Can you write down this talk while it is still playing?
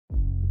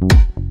Hey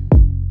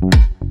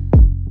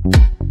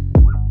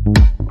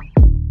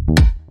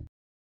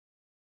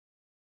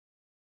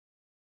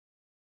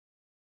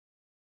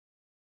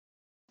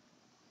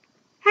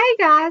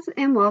guys,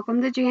 and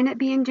welcome to Janet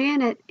being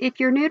Janet. If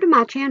you're new to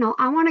my channel,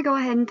 I want to go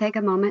ahead and take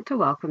a moment to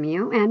welcome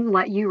you and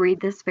let you read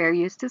this fair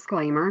use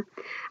disclaimer.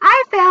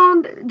 I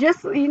found,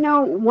 just,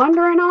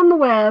 wandering on the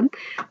web,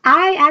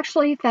 I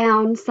actually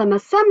found some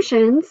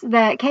assumptions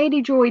that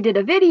Katie Joy did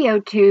a video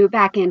to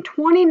back in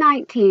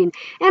 2019,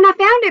 and I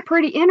found it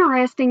pretty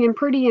interesting and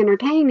pretty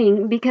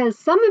entertaining because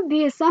some of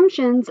the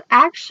assumptions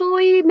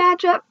actually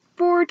match up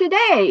for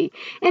today,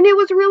 and it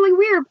was really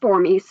weird for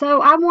me,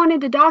 so I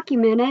wanted to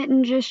document it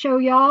and just show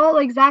y'all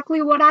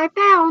exactly what I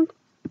found.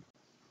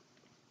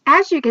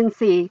 As you can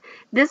see,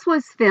 this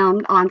was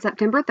filmed on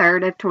September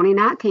 3rd of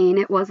 2019.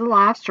 It was a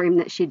live stream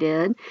that she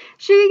did.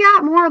 She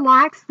got more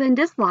likes than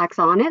dislikes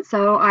on it,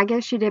 so I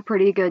guess she did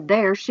pretty good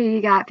there.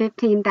 She got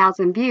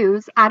 15,000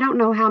 views. I don't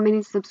know how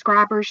many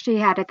subscribers she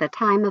had at the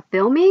time of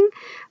filming,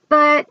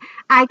 but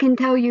I can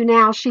tell you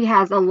now she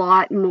has a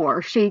lot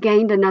more. She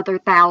gained another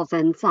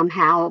 1,000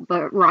 somehow,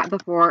 but right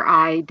before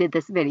I did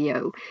this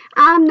video.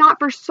 I'm not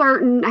for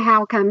certain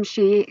how come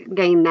she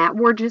gained that.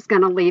 We're just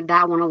going to leave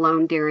that one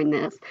alone during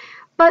this.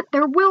 But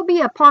there will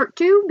be a part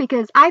 2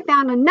 because I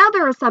found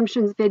another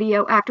assumptions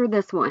video after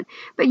this one.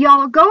 But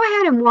y'all go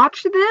ahead and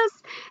watch this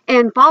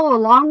and follow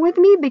along with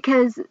me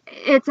because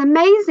it's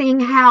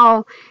amazing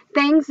how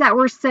things that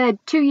were said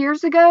 2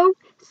 years ago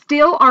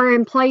still are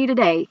in play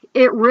today.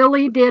 It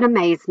really did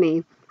amaze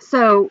me.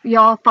 So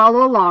y'all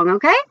follow along,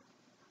 okay?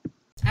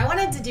 I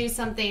wanted to do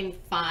something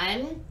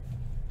fun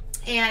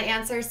and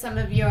answer some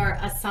of your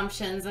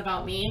assumptions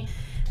about me.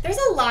 There's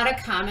a lot of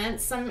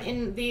comments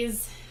in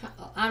these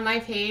on my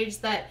page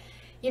that,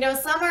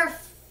 some are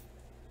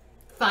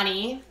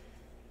funny,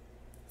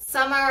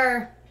 some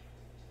are,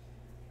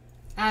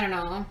 I don't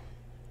know,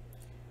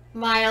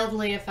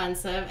 mildly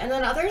offensive, and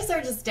then others are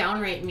just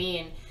downright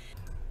mean.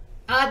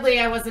 Oddly,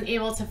 I wasn't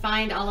able to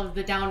find all of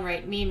the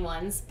downright mean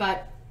ones,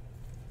 but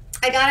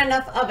I got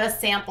enough of a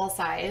sample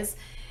size,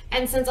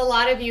 and since a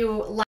lot of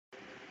you like...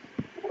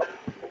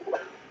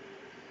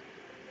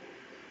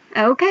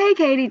 Okay,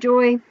 Katie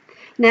Joy.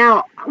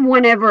 Now,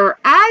 whenever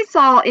I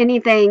saw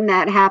anything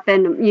that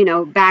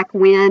happened, back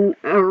when,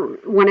 or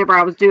whenever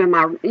I was doing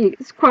my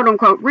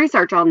quote-unquote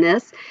research on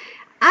this,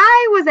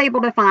 I was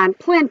able to find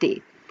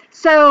plenty.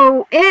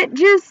 So it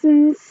just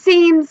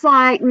seems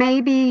like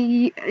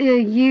maybe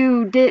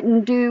you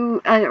didn't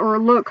do or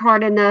look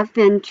hard enough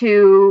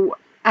into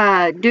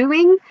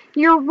doing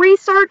your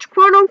research,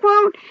 quote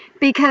unquote,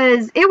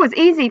 because it was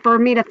easy for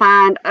me to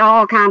find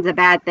all kinds of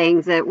bad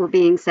things that were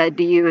being said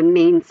to you and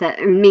mean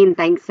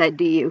things said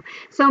to you.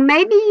 So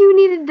maybe you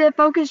needed to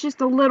focus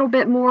just a little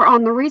bit more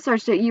on the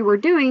research that you were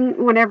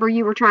doing whenever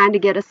you were trying to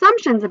get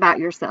assumptions about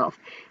yourself.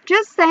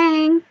 Just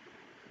saying.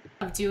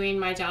 Of doing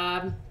my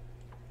job,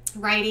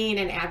 writing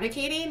and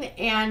advocating,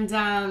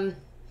 and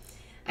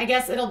I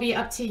guess it'll be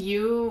up to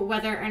you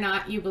whether or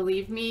not you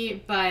believe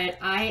me, but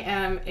I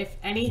am, if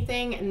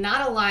anything,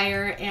 not a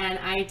liar, and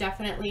I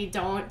definitely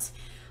don't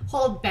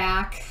hold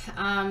back.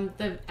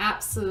 The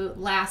absolute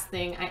last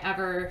thing I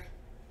ever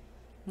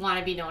want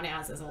to be known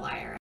as is a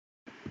liar.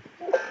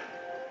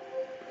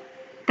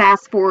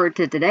 Fast forward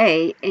to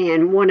today,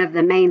 and one of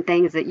the main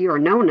things that you are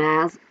known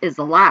as is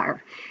a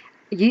liar.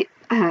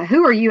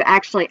 Who are you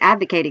actually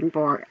advocating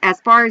for? As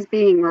far as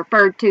being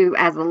referred to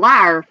as a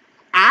liar,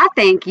 I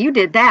think you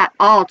did that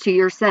all to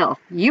yourself.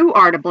 You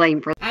are to blame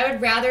for that. I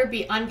would rather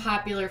be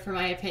unpopular for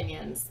my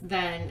opinions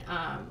than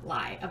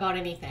lie about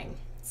anything.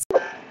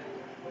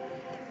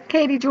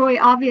 Katie Joy,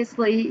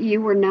 obviously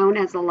you were known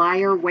as a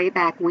liar way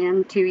back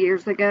when, 2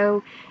 years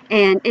ago,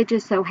 and it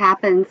just so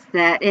happens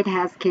that it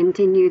has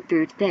continued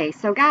through today.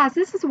 So guys,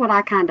 this is what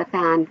I kind of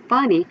find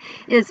funny,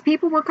 is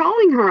people were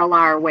calling her a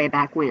liar way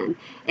back when,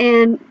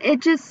 and it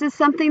just is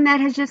something that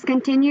has just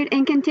continued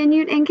and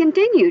continued and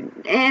continued,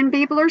 and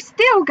people are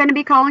still going to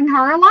be calling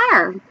her a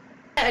liar.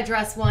 I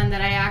address one that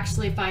I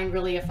actually find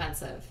really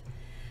offensive,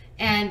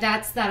 and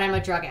that's that I'm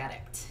a drug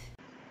addict.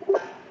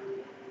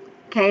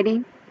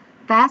 Katie,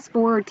 fast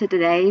forward to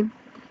today,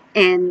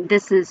 and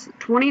this is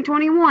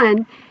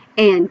 2021,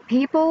 and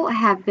people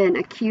have been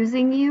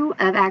accusing you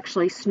of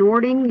actually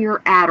snorting your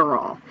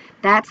Adderall.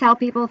 That's how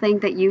people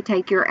think that you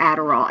take your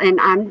Adderall.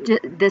 And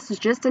this is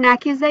just an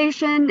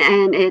accusation,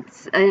 and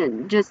it's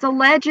just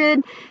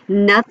alleged.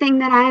 Nothing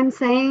that I am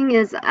saying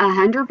is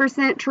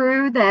 100%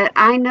 true that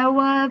I know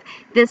of.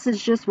 This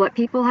is just what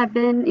people have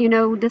been,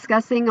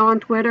 discussing on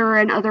Twitter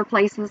and other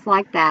places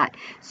like that.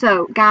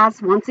 So,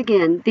 guys, once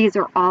again, these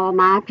are all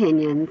my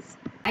opinions.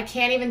 I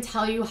can't even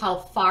tell you how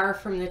far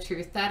from the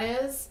truth that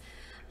is.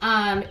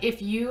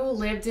 If you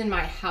lived in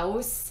my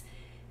house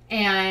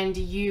and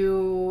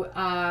you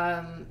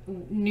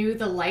knew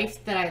the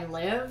life that I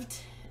lived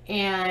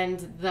and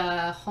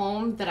the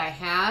home that I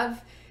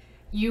have,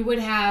 you would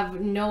have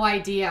no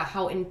idea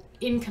how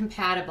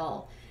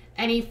incompatible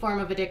any form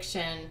of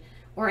addiction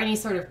or any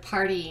sort of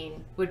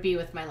partying would be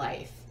with my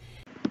life.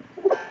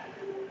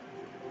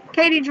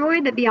 Katie Joy,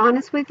 to be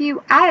honest with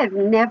you, I have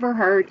never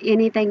heard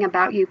anything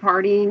about you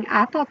partying.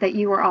 I thought that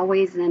you were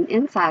always an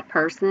inside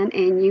person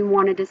and you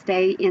wanted to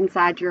stay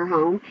inside your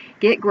home,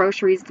 get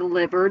groceries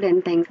delivered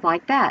and things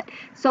like that.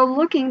 So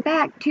looking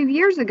back 2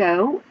 years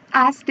ago,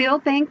 I still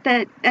think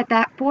that at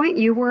that point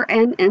you were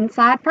an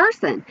inside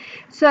person.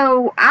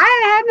 So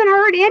I haven't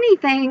heard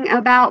anything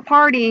about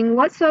partying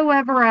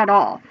whatsoever at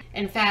all.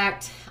 In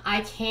fact, I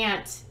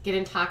can't get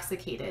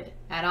intoxicated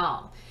at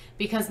all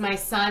because my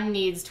son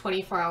needs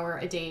 24-hour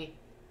a day,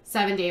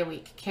 7-day a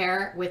week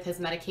care with his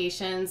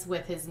medications,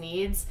 with his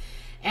needs.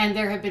 And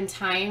there have been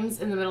times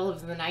in the middle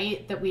of the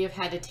night that we have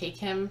had to take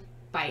him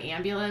by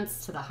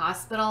ambulance to the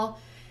hospital.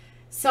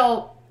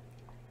 So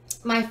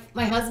my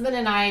husband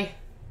and I,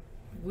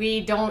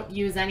 we don't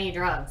use any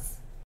drugs.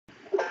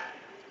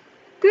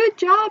 Good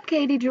job,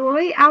 Katie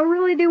Joy. I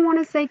really do want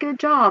to say good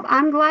job.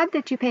 I'm glad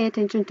that you pay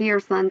attention to your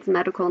son's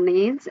medical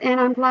needs, and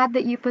I'm glad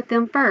that you put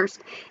them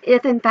first,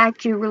 if in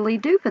fact you really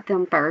do put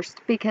them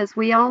first, because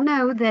we all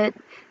know that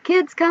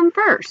kids come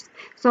first.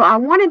 So I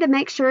wanted to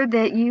make sure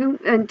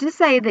that to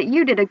say that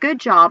you did a good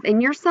job,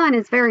 and your son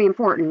is very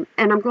important,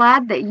 and I'm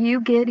glad that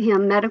you get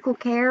him medical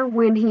care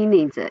when he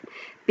needs it,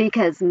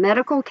 because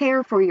medical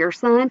care for your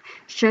son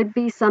should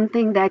be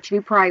something that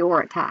you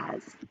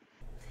prioritize.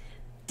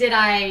 Did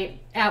I,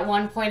 at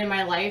one point in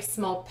my life,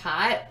 smoke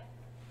pot?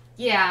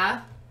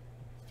 Yeah,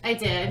 I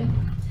did.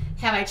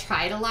 Have I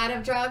tried a lot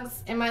of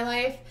drugs in my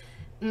life?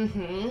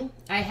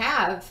 I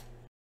have.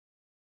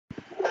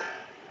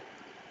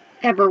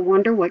 Ever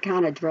wonder what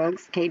kind of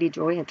drugs Katie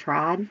Joy had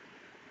tried?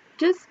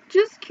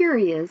 Just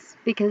curious,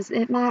 because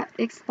it might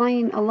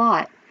explain a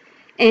lot.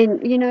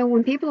 And, you know,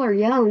 when people are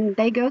young,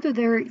 they go through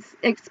their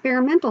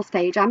experimental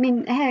stage. I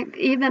mean, heck,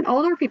 even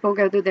older people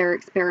go through their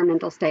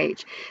experimental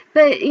stage.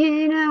 But,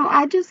 you know,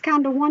 I just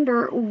kind of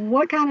wonder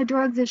what kind of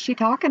drugs is she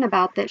talking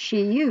about that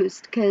she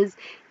used? Because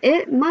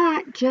it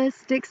might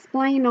just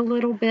explain a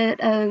little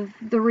bit of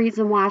the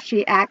reason why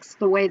she acts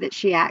the way that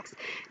she acts.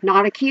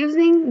 Not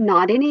accusing,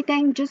 not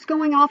anything, just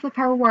going off of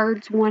her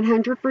words,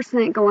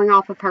 100% going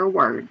off of her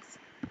words.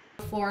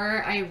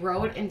 Before I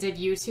wrote and did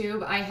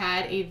YouTube, I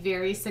had a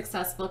very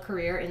successful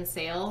career in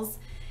sales,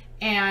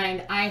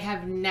 and I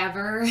have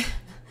never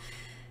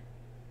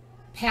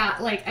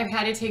I've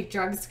had to take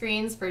drug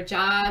screens for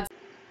jobs.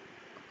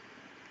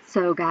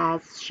 So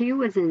guys, she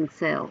was in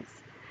sales.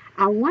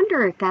 I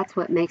wonder if that's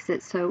what makes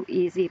it so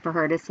easy for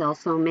her to sell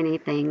so many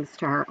things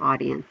to her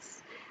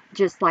audience.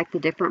 Just like the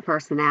different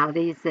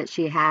personalities that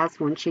she has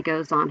when she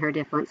goes on her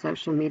different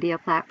social media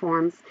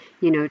platforms,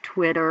 you know,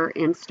 Twitter,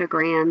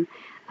 Instagram,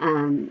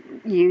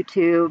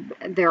 YouTube,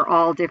 they're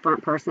all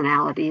different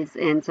personalities,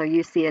 and so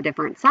you see a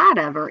different side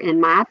of her, in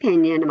my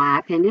opinion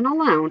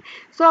alone.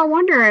 So I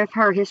wonder if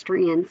her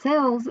history in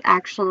sales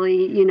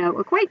actually, you know,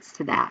 equates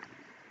to that.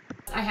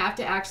 I have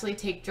to actually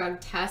take drug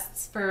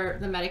tests for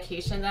the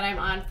medication that I'm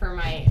on for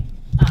my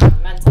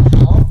mental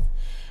health.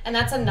 And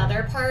that's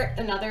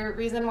another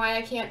reason why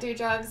I can't do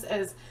drugs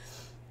is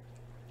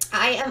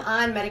I am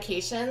on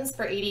medications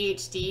for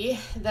ADHD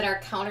that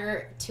are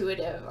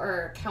counterintuitive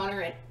or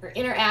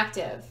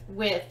interactive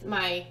with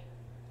my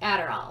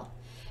Adderall.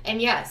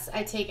 And yes,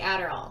 I take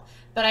Adderall,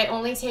 but I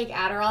only take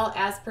Adderall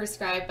as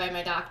prescribed by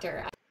my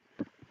doctor.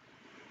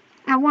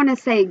 I want to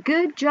say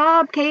good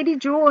job, Katie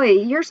Joy.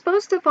 You're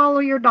supposed to follow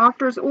your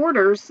doctor's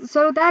orders,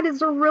 so that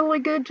is a really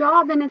good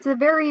job, and it's a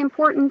very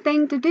important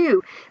thing to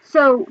do.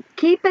 So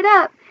keep it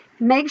up.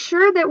 Make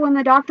sure that when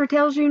the doctor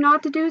tells you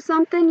not to do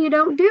something, you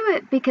don't do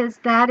it, because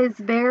that is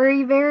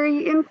very,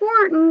 very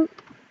important.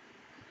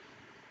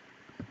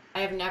 I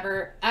have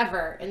never,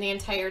 ever, in the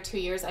entire 2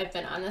 years I've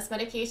been on this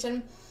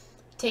medication,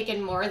 taken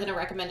more than a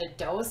recommended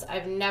dose.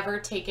 I've never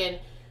taken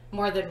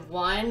more than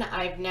one.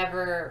 I've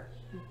never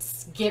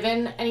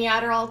given any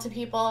Adderall to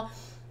people.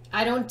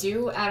 I don't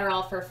do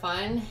Adderall for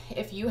fun.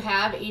 If you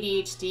have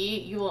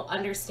ADHD, you will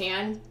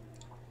understand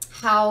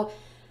how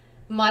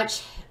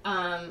much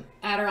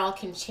Adderall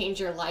can change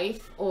your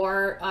life,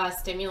 or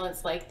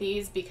stimulants like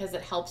these, because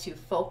it helps you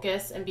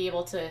focus and be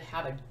able to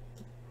have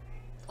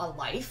a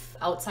life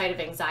outside of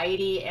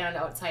anxiety and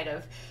outside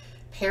of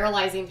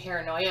paralyzing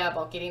paranoia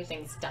about getting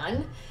things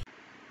done.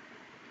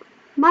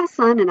 My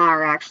son and I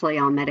are actually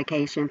on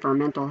medication for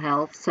mental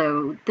health,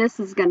 so this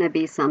is going to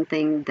be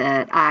something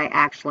that I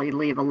actually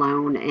leave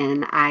alone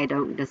and I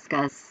don't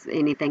discuss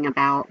anything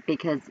about,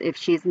 because if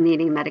she's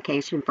needing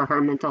medication for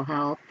her mental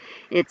health,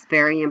 it's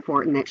very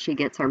important that she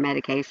gets her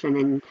medication,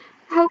 and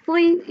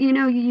hopefully, you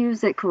know, you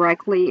use it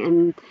correctly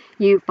and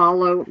you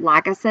follow,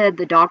 like I said,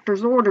 the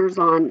doctor's orders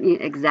on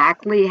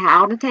exactly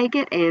how to take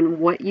it and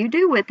what you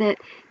do with it.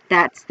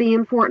 That's the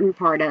important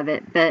part of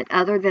it. But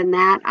other than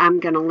that, I'm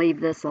going to leave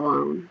this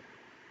alone.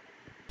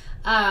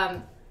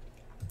 And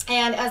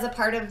as a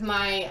part of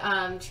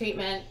my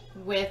treatment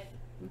with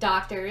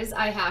doctors,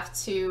 I have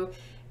to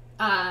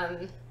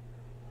have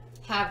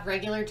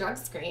regular drug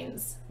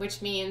screens,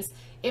 which means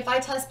if I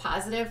test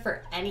positive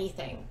for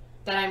anything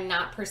that I'm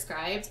not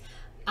prescribed,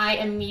 I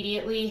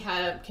immediately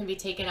can be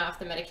taken off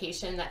the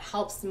medication that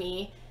helps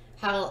me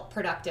have a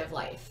productive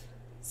life.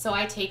 So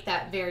I take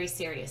that very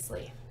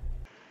seriously.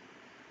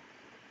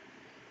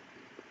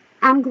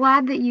 I'm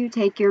glad that you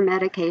take your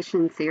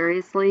medication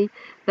seriously,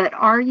 but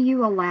are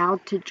you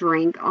allowed to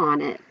drink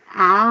on it?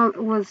 I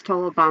was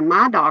told by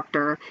my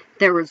doctor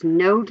there was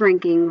no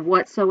drinking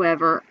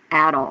whatsoever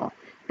at all.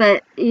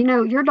 But,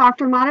 your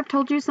doctor might have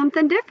told you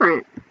something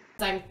different.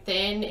 I'm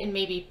thin and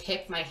maybe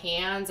pick my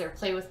hands or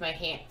play with my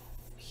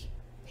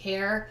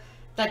hair,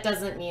 that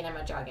doesn't mean I'm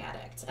a drug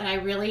addict. And I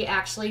really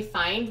actually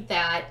find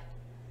that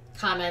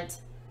comment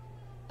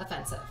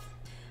offensive.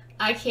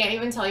 I can't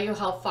even tell you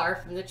how far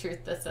from the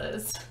truth this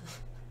is.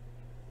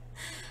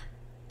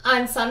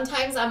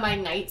 Sometimes on my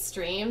night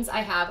streams,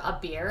 I have a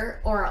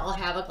beer or I'll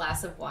have a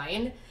glass of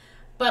wine.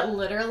 But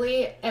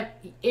literally,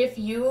 if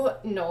you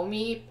know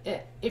me,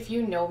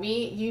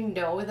 you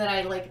know that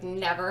I like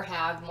never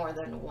have more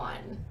than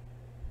one,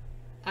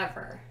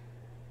 ever.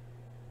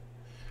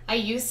 I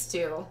used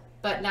to,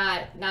 but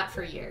not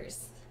for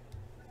years.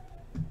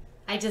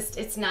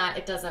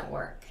 It doesn't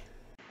work.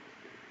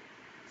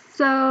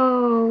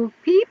 So,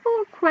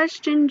 people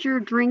questioned your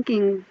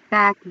drinking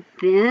back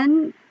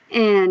then,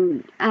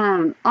 and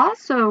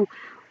also,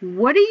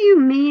 what do you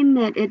mean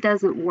that it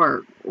doesn't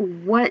work?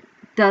 What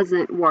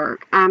doesn't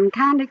work? I'm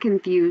kind of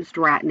confused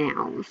right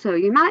now, so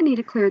you might need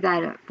to clear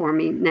that up for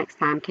me next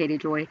time, Katie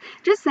Joy.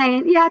 Just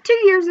saying, yeah, 2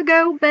 years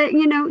ago, but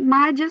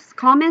my just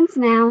comments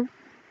now.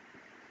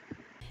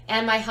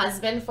 And my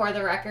husband, for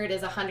the record,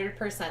 is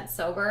 100%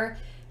 sober.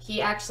 He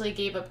actually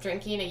gave up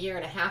drinking a year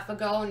and a half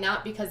ago,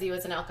 not because he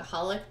was an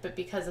alcoholic, but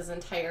because his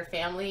entire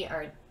family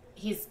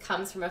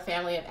comes from a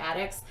family of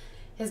addicts.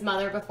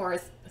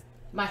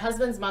 My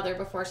husband's mother,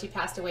 before she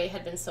passed away,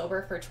 had been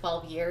sober for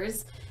 12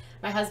 years.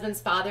 My husband's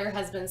father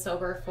has been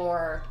sober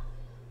for,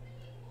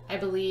 I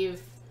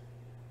believe,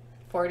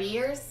 40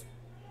 years.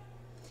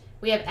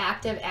 We have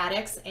active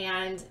addicts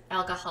and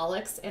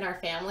alcoholics in our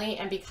family,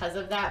 and because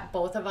of that,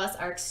 both of us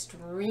are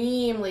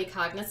extremely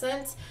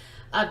cognizant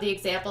of the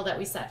example that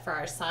we set for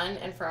our son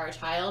and for our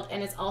child.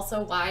 And it's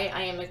also why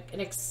I am a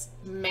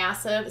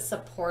massive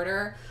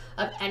supporter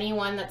of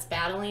anyone that's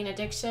battling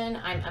addiction.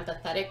 I'm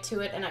empathetic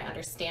to it and I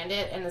understand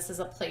it, and this is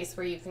a place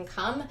where you can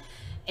come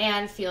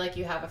and feel like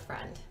you have a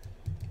friend.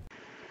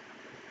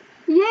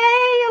 Yay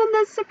on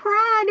the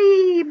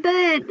sobriety!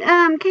 But,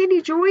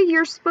 Katie Joy,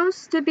 you're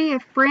supposed to be a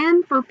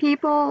friend for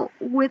people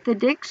with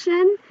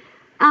addiction.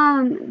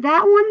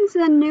 That one's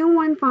a new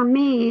one for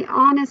me,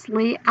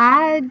 honestly.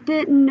 I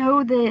didn't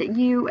know that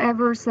you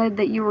ever said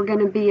that you were going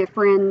to be a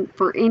friend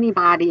for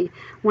anybody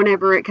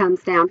whenever it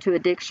comes down to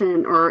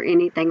addiction or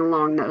anything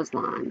along those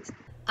lines.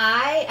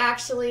 I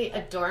actually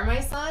adore my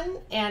son,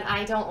 and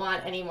I don't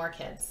want any more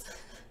kids.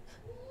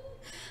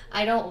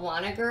 I don't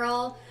want a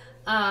girl.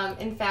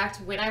 In fact,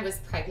 when I was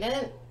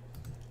pregnant,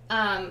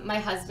 my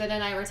husband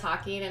and I were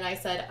talking, and I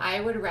said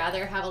I would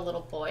rather have a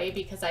little boy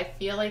because I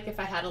feel like if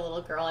I had a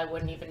little girl, I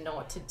wouldn't even know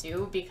what to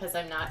do because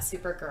I'm not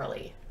super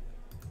girly.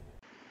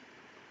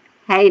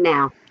 Hey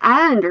now,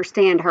 I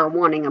understand her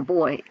wanting a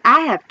boy.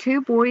 I have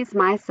 2 boys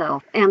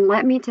myself, and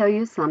let me tell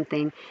you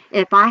something.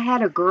 If I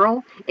had a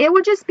girl, it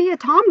would just be a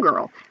tom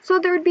girl. So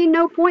there would be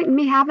no point in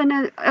me having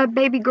a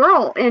baby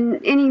girl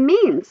in any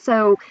means.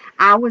 So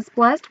I was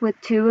blessed with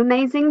 2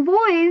 amazing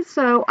boys,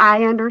 so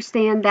I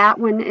understand that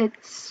when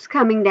it's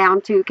coming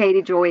down to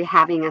Katie Joy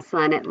having a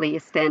son at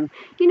least. And,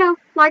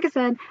 like I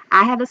said,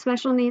 I have a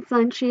special needs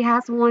son, she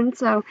has one,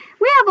 so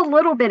we have a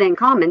little bit in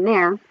common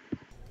there.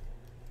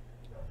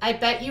 I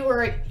bet you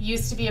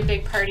used to be a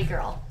big party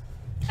girl.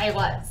 I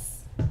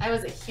was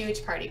a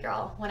huge party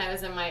girl when I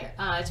was in my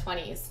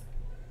 20s.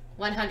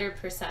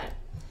 100%.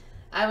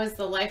 I was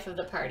the life of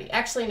the party.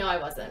 Actually, no,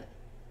 I wasn't.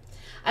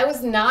 I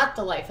was not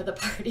the life of the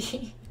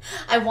party.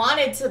 I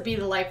wanted to be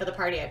the life of the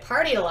party. I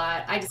partied a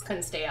lot. I just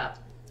couldn't stay up.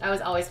 I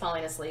was always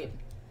falling asleep.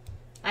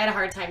 I had a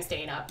hard time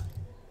staying up.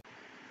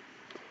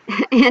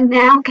 And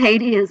now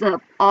Katie is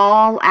up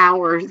all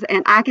hours,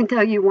 and I can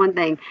tell you one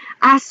thing,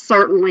 I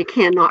certainly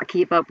cannot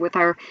keep up with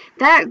her.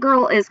 That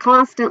girl is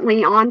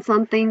constantly on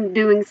something,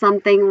 doing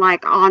something,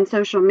 like on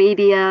social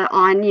media,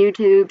 on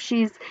YouTube.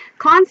 She's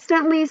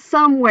constantly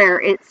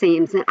somewhere, it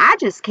seems, and I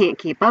just can't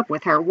keep up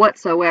with her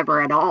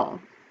whatsoever at all.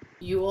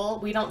 Yule.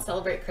 We don't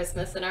celebrate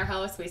Christmas in our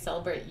house. We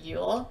celebrate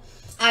Yule.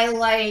 I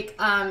like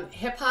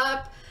hip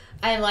hop.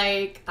 I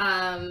like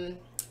R&B.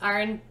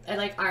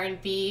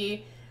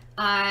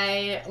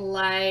 I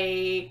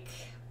like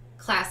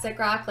classic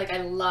rock. Like, I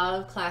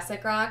love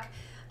classic rock.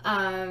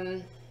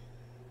 And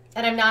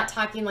I'm not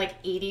talking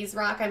like 80s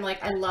rock. I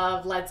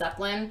love Led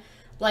Zeppelin.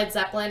 Led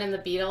Zeppelin and the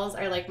Beatles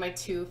are like my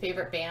 2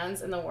 favorite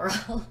bands in the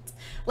world.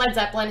 Led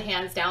Zeppelin,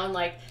 hands down.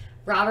 Like,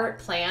 Robert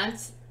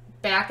Plant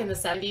back in the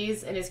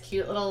 70s in his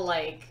cute little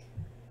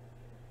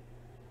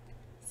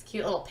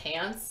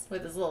pants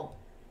with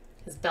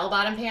his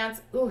bell-bottom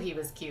pants. Ooh, he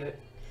was cute.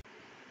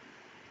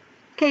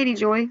 Katie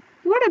Joy,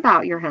 what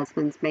about your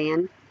husband's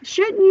band?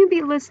 Shouldn't you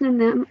be listing,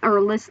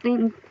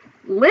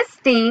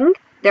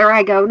 there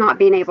I go, not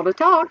being able to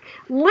talk,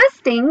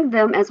 listing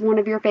them as one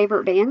of your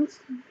favorite bands?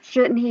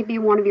 Shouldn't he be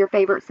one of your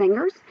favorite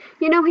singers?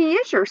 He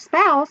is your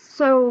spouse,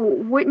 so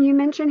wouldn't you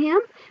mention him?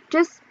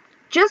 Just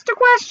a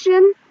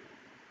question.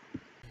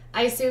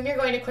 I assume you're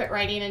going to quit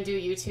writing and do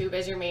YouTube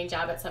as your main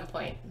job at some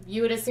point.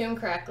 You would assume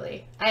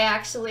correctly. I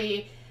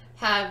actually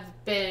have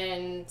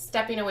been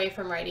stepping away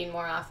from writing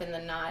more often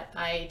than not.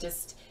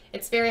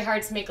 It's very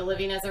hard to make a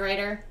living as a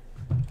writer.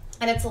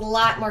 And it's a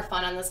lot more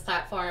fun on this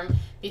platform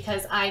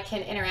because I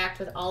can interact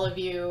with all of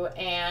you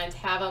and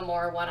have a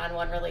more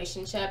one-on-one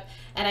relationship,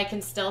 and I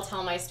can still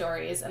tell my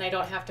stories, and I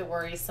don't have to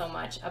worry so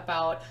much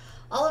about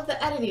all of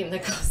the editing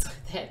that goes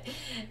with it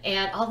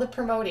and all the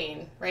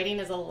promoting. Writing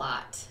is a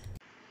lot.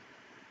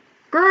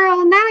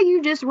 Girl, now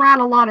you just write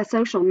a lot of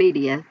social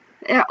media.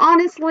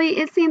 Honestly,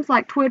 it seems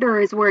like Twitter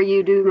is where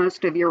you do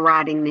most of your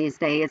writing these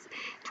days.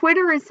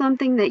 Twitter is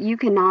something that you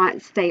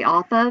cannot stay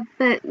off of,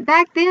 but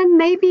back then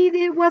maybe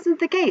it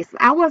wasn't the case.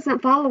 I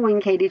wasn't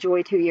following Katie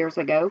Joy 2 years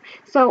ago,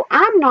 so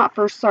I'm not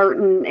for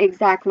certain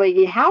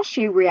exactly how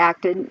she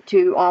reacted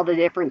to all the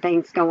different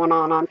things going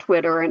on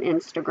Twitter and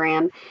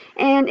Instagram,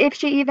 and if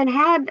she even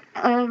had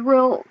a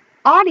real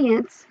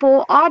audience,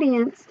 full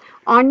audience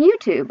on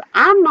YouTube.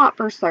 I'm not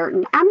for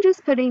certain. I'm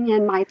just putting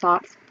in my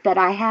thoughts that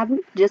I have,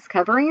 just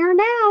covering her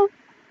now.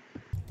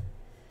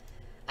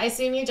 I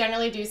assume you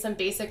generally do some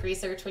basic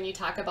research when you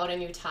talk about a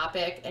new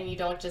topic and you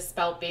don't just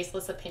spout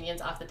baseless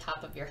opinions off the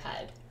top of your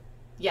head.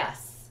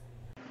 Yes.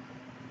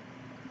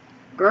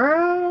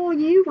 Girl,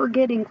 you were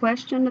getting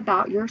questioned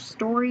about your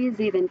stories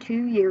even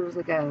 2 years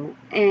ago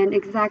and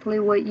exactly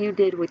what you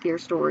did with your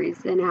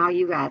stories and how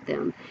you got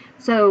them.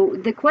 So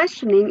the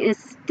questioning is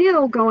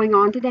still going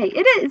on today.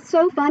 It is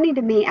so funny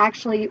to me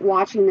actually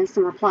watching this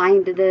and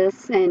replying to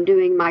this and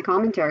doing my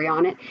commentary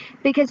on it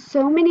because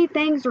so many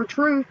things are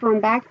true from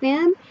back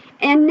then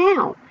and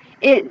now.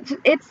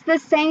 It's the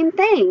same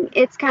thing.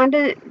 It's kind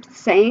of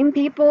same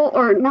people,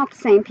 or not the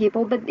same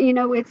people, but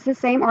it's the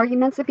same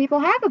arguments that people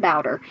have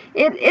about her.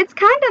 It's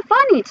kind of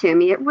funny to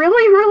me. It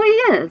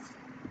really is.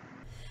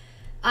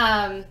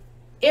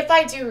 If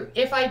I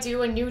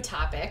do a new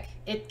topic,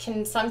 it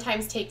can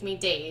sometimes take me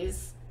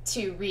days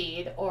to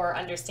read or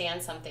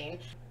understand something.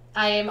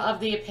 I am of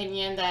the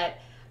opinion that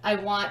I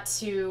want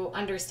to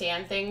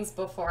understand things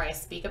before I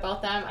speak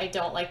about them. I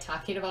don't like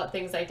talking about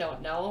things I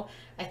don't know.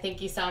 I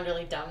think you sound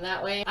really dumb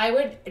that way. I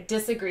would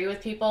disagree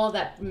with people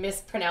that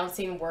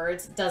mispronouncing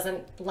words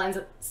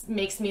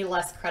makes me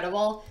less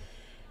credible.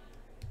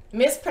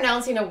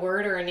 Mispronouncing a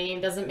word or a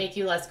name doesn't make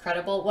you less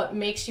credible. What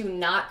makes you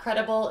not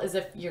credible is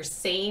if you're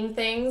saying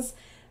things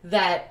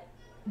that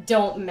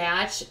don't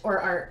match or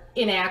are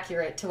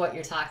inaccurate to what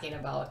you're talking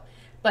about.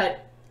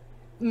 But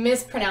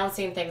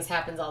mispronouncing things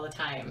happens all the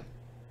time.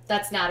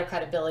 That's not a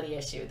credibility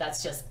issue.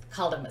 That's just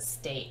called a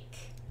mistake.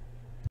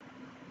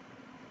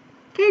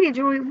 Katie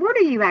Joy, what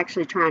are you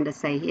actually trying to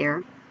say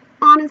here?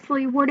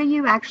 Honestly, what are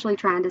you actually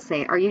trying to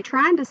say? Are you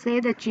trying to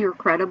say that you're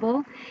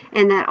credible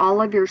and that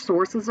all of your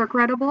sources are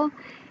credible?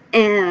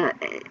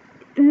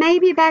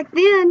 Maybe back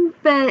then,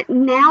 but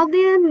now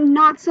then,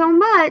 not so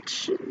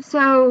much.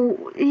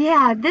 So,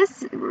 yeah,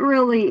 this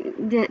really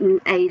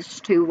didn't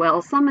age too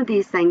well. Some of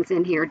these things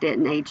in here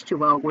didn't age too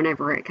well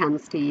whenever it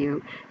comes to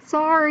you.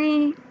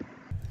 Sorry.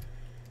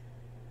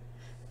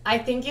 I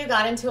think you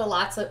got into a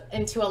lot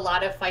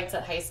of fights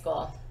at high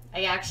school.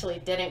 I actually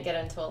didn't get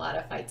into a lot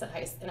of fights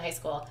in high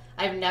school.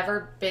 I've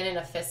never been in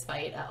a fist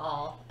fight at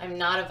all. I'm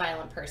not a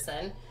violent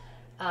person.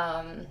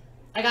 I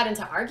got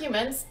into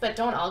arguments, but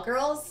don't all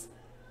girls?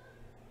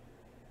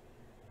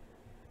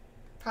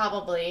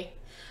 Probably.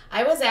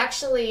 I was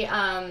actually,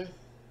 I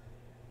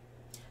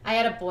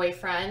had a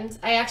boyfriend.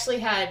 I actually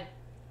had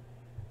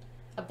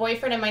a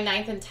boyfriend in my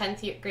 9th and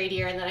 10th grade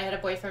year, and then I had a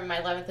boyfriend in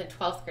my 11th and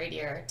 12th grade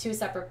year, 2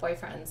 separate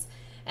boyfriends.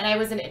 And I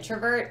was an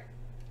introvert,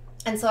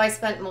 and so I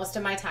spent most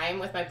of my time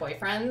with my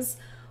boyfriends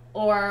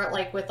or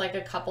like with like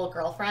a couple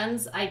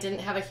girlfriends. I didn't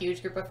have a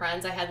huge group of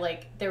friends. I had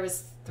there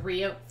was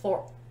 5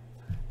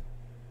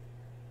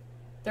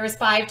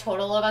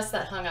 total of us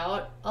that hung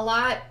out a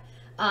lot.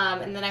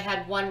 And then I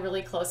had one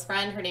really close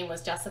friend. Her name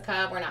was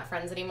Jessica. We're not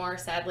friends anymore,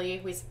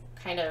 sadly. We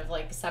kind of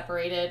like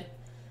separated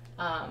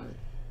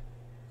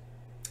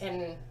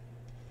in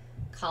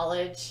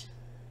college.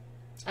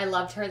 I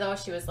loved her though.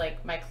 She was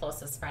like my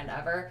closest friend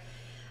ever.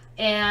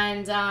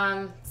 And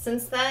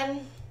since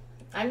then,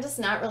 I'm just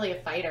not really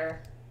a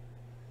fighter.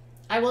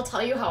 I will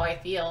tell you how I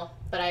feel,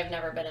 but I've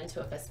never been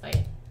into a fist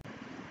fight.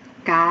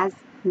 Guys,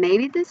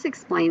 maybe this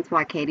explains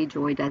why Katie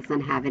Joy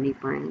doesn't have any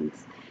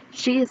friends.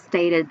 She has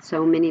stated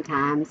so many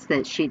times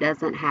that she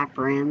doesn't have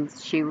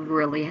friends. She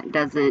really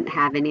doesn't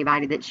have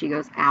anybody that she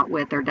goes out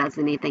with or does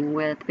anything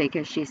with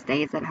because she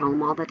stays at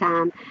home all the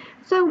time.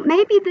 So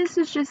maybe this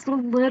is just a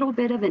little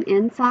bit of an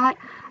insight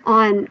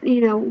on,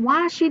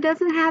 why she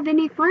doesn't have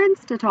any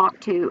friends to talk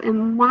to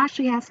and why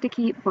she has to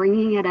keep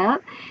bringing it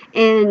up.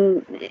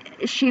 And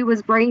she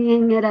was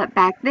bringing it up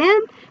back then,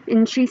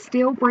 and she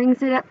still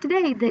brings it up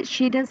today that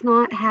she does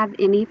not have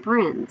any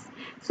friends.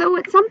 So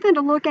it's something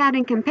to look at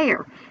and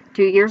compare.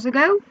 2 years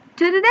ago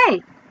to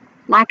today.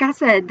 Like I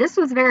said, this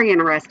was very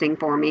interesting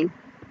for me.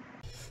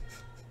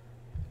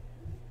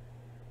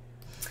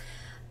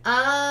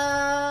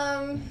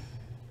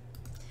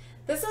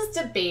 This is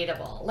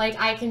debatable. Like,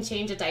 I can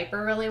change a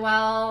diaper really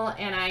well,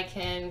 and I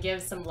can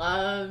give some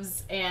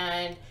loves,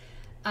 and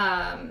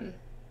I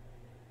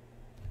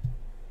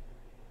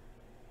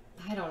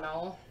don't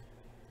know.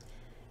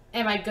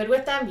 Am I good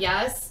with them?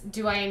 Yes.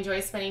 Do I enjoy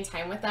spending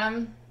time with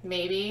them?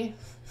 Maybe.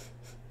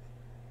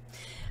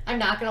 I'm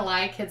not gonna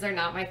lie, kids are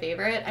not my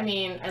favorite. I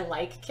mean, I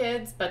like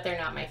kids, but they're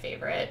not my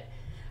favorite.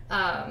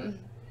 I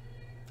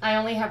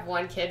only have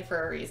one kid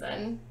for a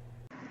reason.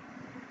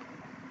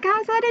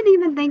 Guys, I didn't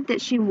even think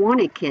that she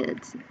wanted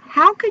kids.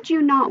 How could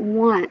you not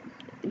want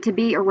to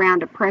be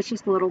around a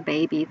precious little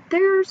baby?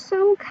 They're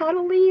so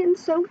cuddly and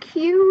so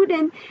cute,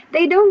 and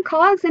they don't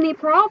cause any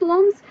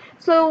problems.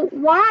 So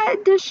why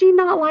does she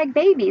not like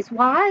babies?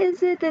 Why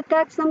is it that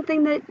that's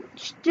something that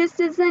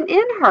just isn't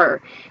in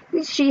her?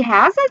 She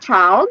has a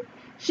child.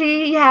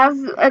 She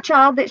has a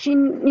child that she,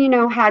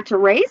 had to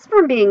raise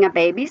from being a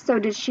baby. So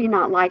does she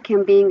not like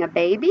him being a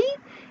baby?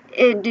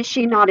 Does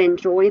she not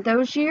enjoy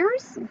those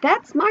years?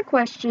 That's my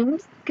question,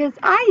 because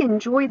I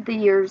enjoyed the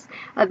years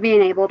of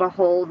being able to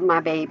hold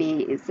my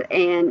babies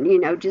and,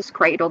 just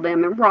cradle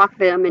them and rock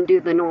them and do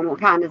the normal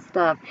kind of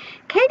stuff.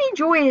 Katie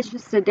Joy is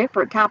just a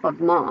different type of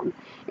mom,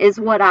 is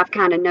what I've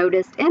kind of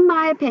noticed, in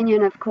my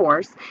opinion, of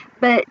course,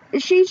 but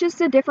she's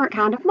just a different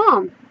kind of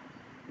mom.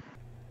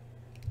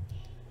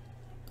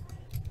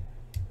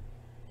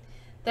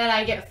 That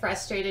I get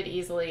frustrated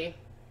easily.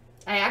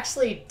 I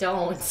actually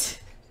don't.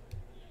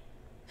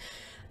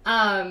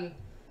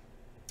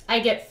 I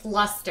get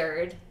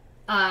flustered.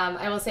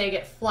 I will say I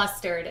get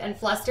flustered, and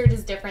flustered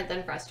is different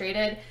than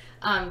frustrated.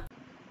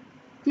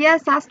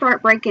 Yes, I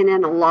start breaking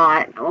in a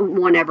lot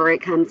whenever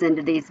it comes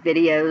into these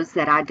videos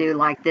that I do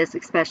like this,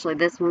 especially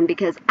this one,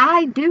 because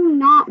I do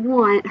not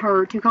want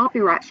her to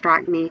copyright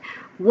strike me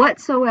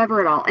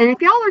whatsoever at all. And if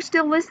y'all are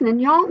still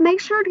listening, y'all make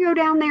sure to go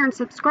down there and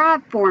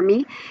subscribe for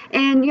me,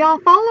 and y'all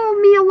follow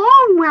me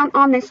along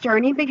on this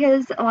journey,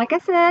 because like I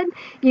said,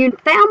 you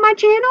found my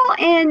channel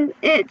and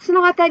it's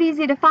not that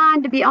easy to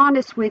find, to be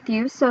honest with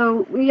you.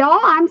 So y'all,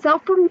 I'm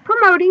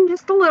self-promoting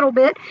just a little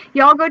bit.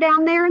 Y'all go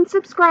down there and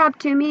subscribe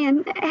to me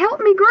and help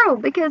me grow,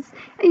 because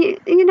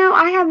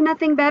I have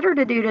nothing better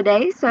to do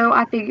today, so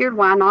I figured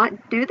why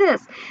not do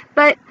this.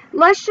 But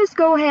let's just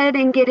go ahead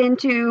and get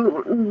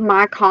into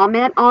my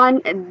comment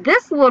on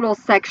this little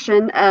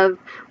section of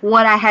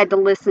what I had to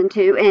listen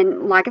to.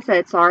 And like I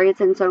said, sorry it's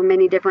in so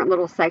many different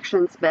little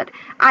sections, but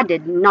I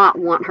did not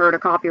want her to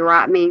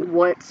copyright me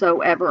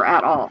whatsoever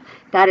at all.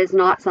 That is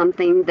not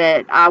something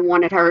that I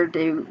wanted her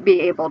to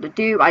be able to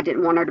do. I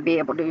didn't want her to be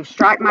able to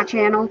strike my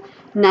channel.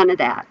 None of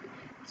that.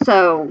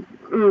 So,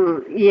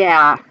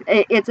 yeah,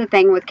 it's a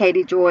thing with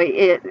Katie Joy.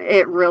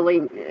 It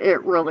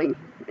really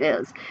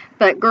is.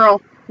 But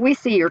girl, we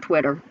see your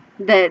Twitter.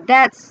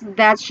 That's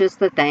just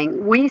the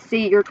thing. We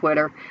see your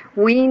Twitter.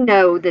 We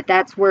know that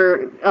that's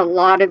where a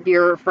lot of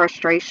your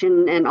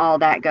frustration and all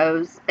that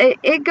goes.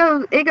 It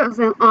goes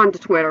on to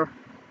Twitter.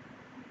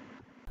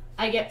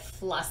 I get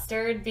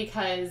flustered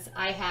because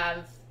I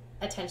have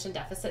attention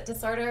deficit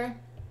disorder,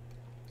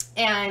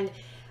 and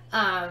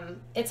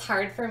it's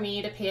hard for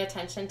me to pay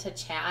attention to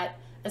chat,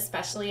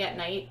 especially at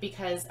night,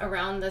 because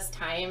around this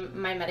time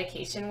my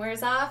medication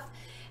wears off.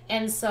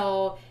 And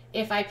so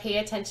if I pay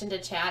attention to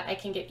chat, I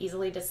can get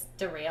easily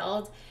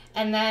derailed.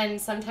 And then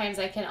sometimes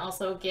I can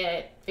also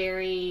get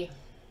very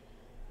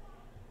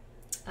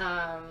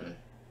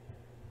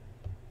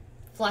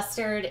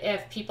flustered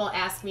if people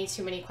ask me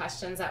too many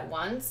questions at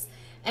once.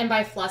 And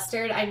by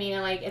flustered, I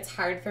mean like it's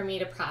hard for me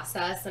to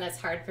process and it's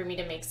hard for me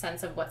to make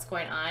sense of what's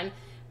going on.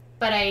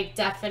 But I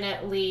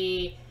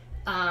definitely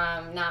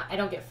I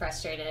don't get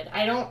frustrated.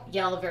 I don't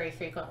yell very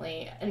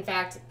frequently. In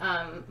fact,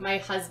 my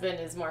husband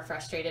is more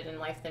frustrated in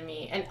life than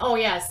me. And oh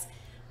yes,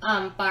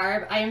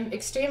 Barb, I'm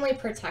extremely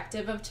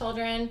protective of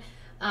children,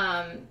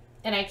 and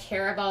I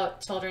care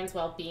about children's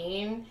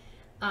well-being.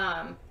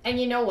 And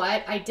you know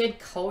what? I did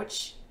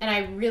coach, and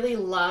I really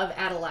love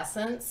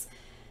adolescents.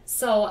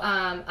 So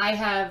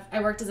I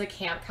worked as a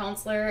camp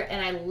counselor,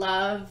 and I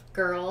love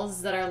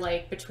girls that are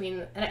like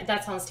between, and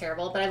that sounds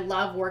terrible, but I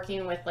love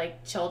working with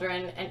like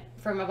children and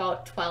from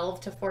about 12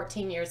 to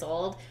 14 years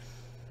old.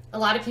 A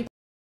lot of people.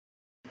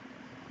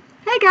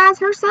 Hey guys,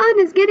 her son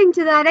is getting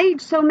to that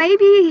age, so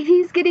maybe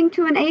he's getting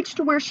to an age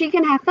to where she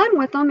can have fun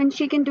with them and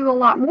she can do a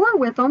lot more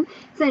with them,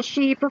 since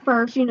she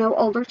prefers,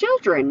 older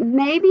children.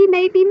 Maybe,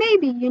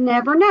 you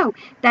never know.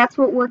 That's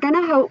what we're going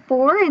to hope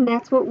for, and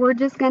that's what we're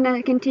just going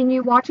to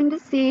continue watching to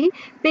see,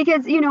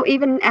 because,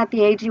 even at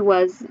the age he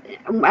was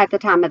at the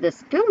time of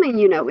this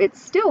filming,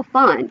 it's still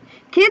fun.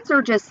 Kids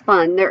are just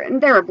fun.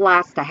 They're a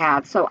blast to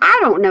have. So I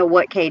don't know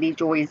what Katie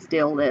Joy's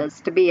deal is,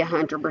 to be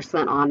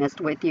 100%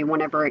 honest with you,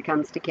 whenever it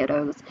comes to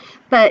kiddos.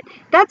 But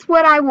that's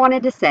what I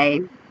wanted to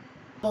say.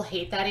 People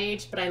hate that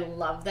age, but I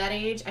love that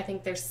age. I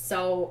think they're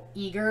so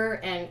eager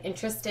and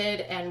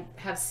interested and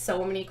have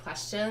so many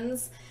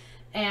questions.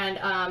 And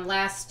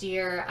last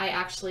year, I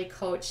actually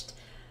coached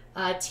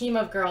a team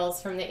of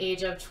girls from the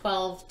age of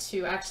 12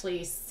 to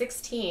actually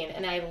 16,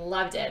 and I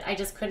loved it. I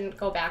just couldn't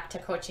go back to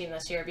coaching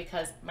this year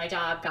because my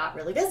job got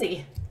really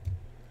busy.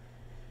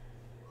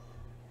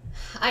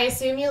 I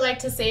assume you like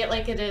to say it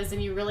like it is,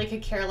 and you really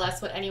could care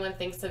less what anyone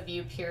thinks of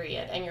you,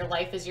 period, and your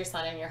life is your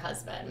son and your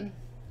husband.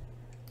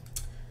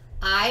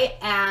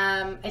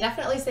 I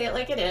definitely say it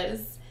like it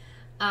is.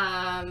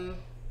 I'm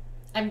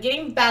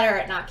getting better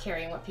at not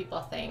caring what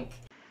people think.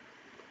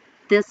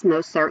 This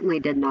most certainly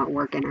did not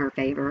work in her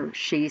favor.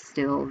 She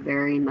still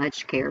very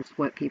much cares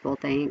what people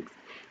think.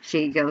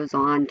 She goes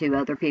on to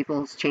other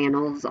people's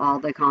channels, all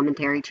the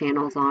commentary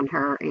channels on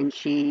her, and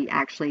she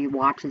actually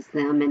watches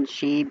them and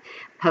she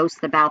posts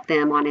about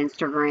them on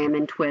Instagram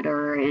and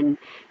Twitter, and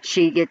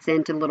she gets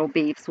into little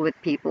beefs with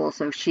people,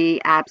 so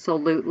she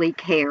absolutely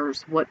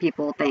cares what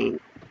people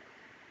think.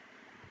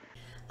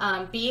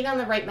 Being on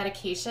the right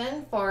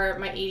medication for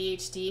my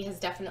ADHD has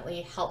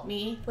definitely helped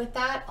me with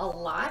that a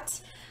lot.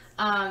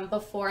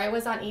 Before I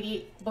was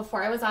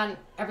on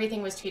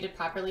everything was treated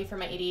properly for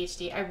my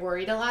ADHD, I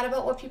worried a lot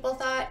about what people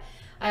thought.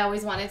 I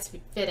always wanted to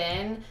fit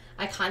in.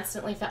 I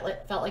constantly felt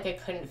like I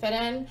couldn't fit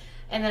in.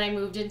 And then I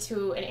moved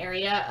into an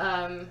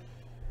area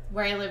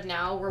where I live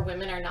now where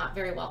women are not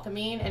very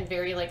welcoming and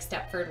very like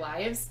Stepford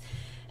wives.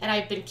 And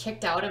I've been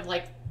kicked out of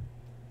like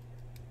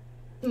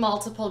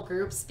multiple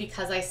groups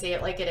because I say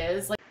it like it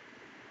is.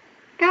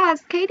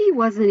 Guys, Katie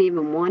wasn't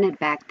even wanted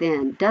back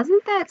then.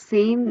 Doesn't that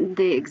seem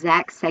the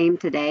exact same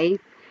today?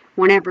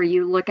 Whenever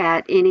you look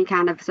at any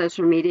kind of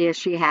social media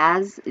she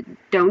has,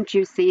 don't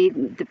you see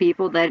the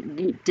people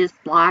that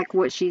dislike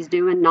what she's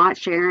doing, not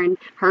sharing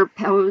her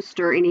post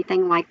or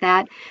anything like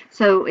that?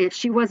 So if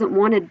she wasn't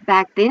wanted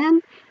back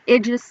then,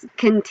 it just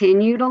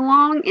continued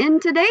along in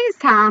today's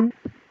time.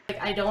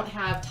 Like I don't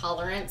have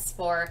tolerance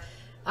for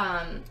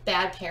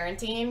bad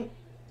parenting.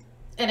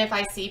 And if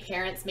I see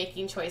parents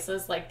making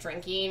choices like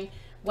drinking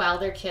while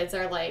their kids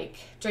are like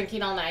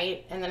drinking all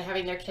night and then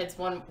having their kids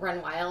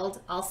run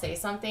wild, I'll say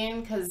something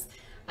because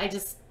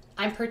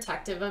I'm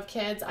protective of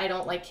kids. I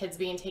don't like kids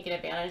being taken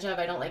advantage of.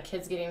 I don't like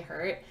kids getting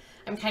hurt.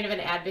 I'm kind of an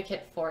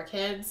advocate for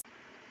kids.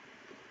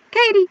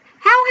 Katie,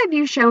 how have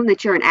you shown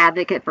that you're an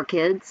advocate for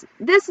kids?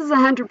 This is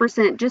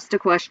 100% just a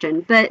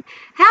question, but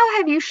how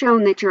have you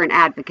shown that you're an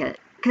advocate?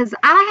 Because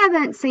I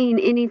haven't seen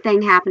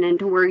anything happening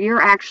to where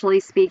you're actually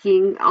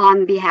speaking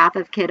on behalf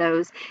of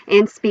kiddos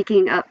and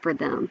speaking up for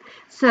them.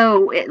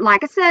 So,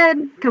 like I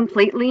said,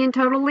 completely and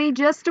totally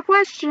just a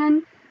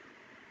question.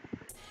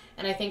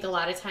 And I think a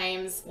lot of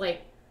times,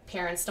 like,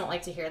 parents don't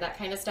like to hear that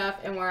kind of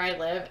stuff. And where I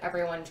live,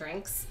 everyone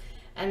drinks.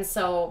 And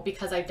so,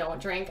 because I don't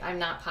drink, I'm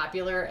not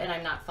popular and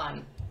I'm not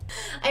fun.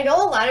 I know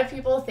a lot of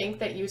people think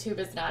that YouTube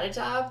is not a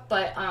job,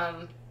 but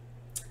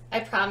I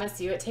promise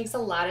you, it takes a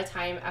lot of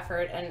time,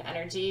 effort, and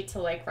energy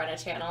to like run a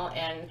channel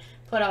and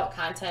put out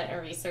content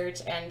and research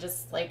and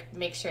just like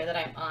make sure that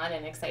I'm on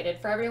and excited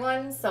for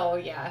everyone. So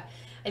yeah,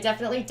 I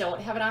definitely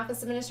don't have an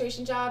office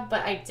administration job,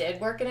 but I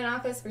did work in an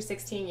office for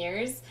 16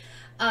 years.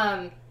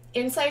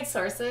 Inside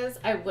sources,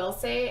 I will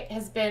say,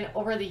 has been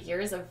over the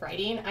years of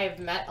writing. I've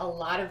met a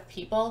lot of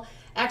people.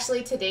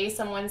 Actually, today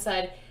someone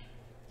said,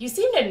 "You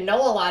seem to know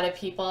a lot of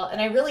people,"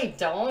 and I really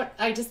don't.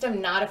 I just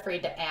am not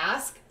afraid to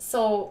ask.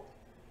 So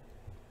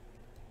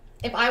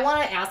if I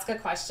want to ask a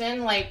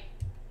question, like,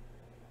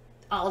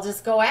 I'll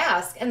just go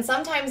ask. And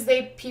sometimes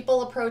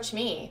people approach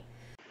me.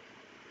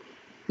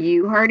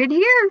 You heard it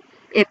here.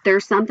 If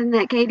there's something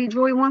that Katie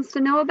Joy wants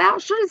to know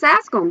about, she'll just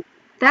ask them.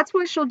 That's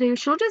what she'll do.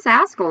 She'll just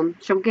ask them.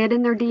 She'll get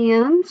in their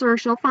DMs or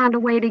she'll find a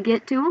way to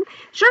get to them.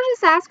 She'll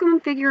just ask them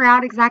and figure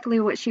out exactly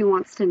what she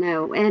wants to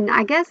know. And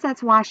I guess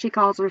that's why she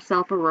calls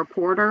herself a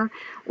reporter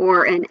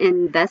or an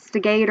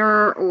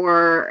investigator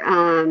or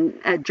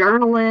a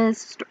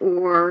journalist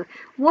or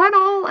what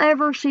all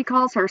ever she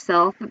calls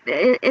herself.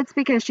 It's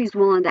because she's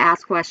willing to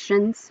ask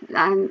questions.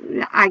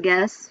 I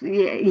guess.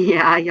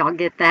 Yeah, y'all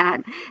get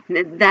that.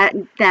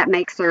 That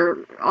makes her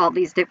all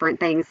these different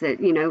things that,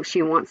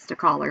 she wants to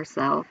call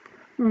herself.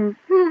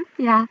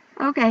 Yeah,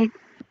 okay.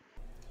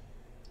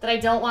 That I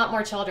don't want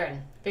more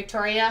children.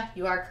 Victoria,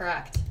 you are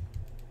correct.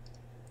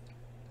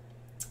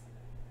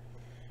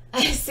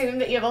 I assume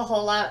that you have a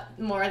whole lot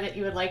more that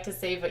you would like to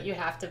say, but you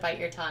have to bite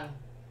your tongue.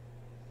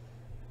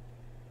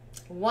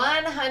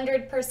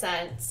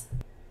 100%.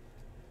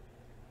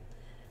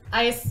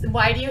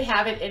 Why do you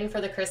have it in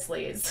for the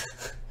Chrisleys?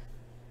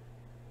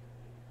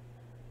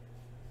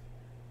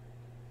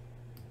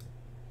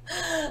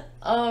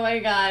 Oh my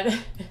God.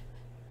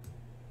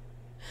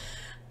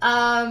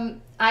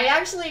 I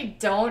actually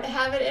don't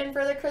have it in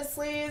for the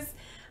Chrisleys,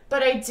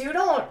 but I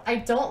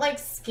don't like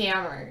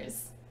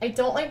scammers. I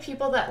don't like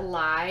people that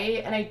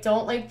lie, and I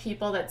don't like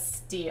people that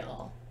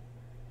steal.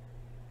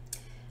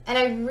 And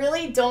I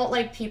really don't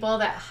like people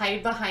that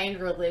hide behind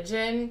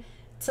religion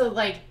to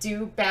like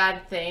do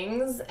bad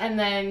things, and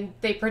then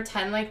they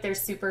pretend like they're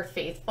super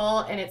faithful,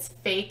 and it's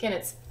fake and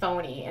it's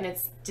phony, and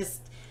it's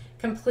just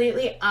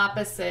completely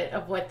opposite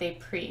of what they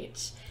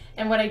preach.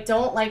 And what I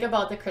don't like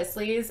about the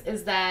Chrisleys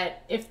is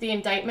that if the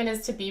indictment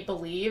is to be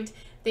believed,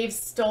 they've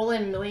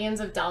stolen millions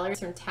of dollars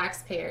from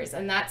taxpayers.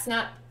 And that's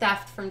not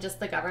theft from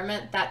just the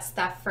government, that's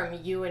theft from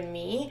you and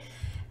me.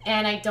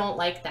 And I don't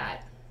like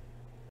that.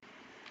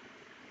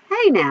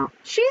 Hey now,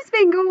 she's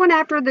been going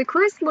after the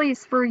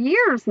Chrisleys for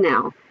years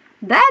now.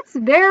 That's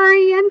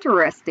very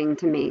interesting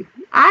to me.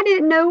 I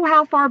didn't know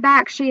how far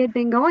back she had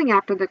been going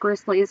after the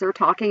Chrisleys or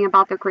talking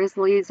about the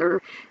Chrisleys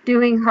or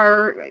doing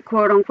her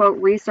quote unquote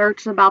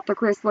research about the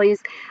Chrisleys.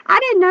 I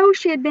didn't know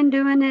she had been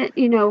doing it,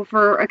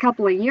 for a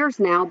couple of years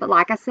now. But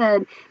like I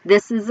said,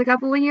 this is a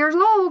couple of years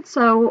old,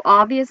 so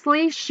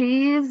obviously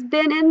she's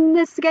been in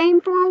this game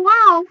for a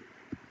while.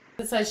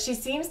 It says she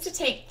seems to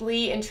take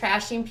glee in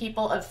trashing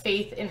people of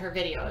faith in her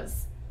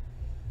videos.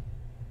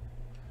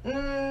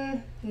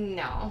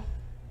 No.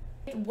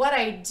 What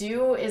I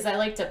do is I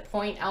like to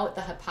point out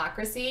the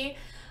hypocrisy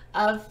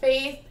of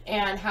faith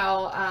and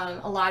how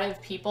a lot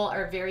of people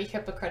are very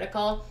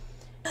hypocritical.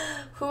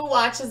 Who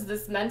watches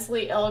this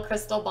mentally ill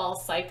crystal ball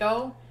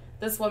psycho?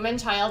 This woman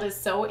child is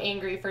so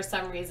angry for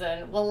some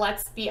reason. Well,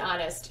 let's be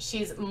honest.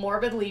 She's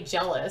morbidly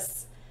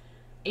jealous.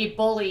 A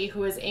bully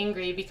who is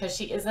angry because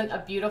she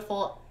isn't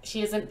beautiful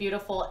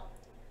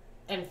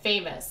and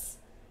famous,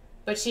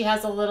 but she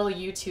has a little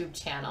YouTube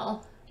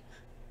channel.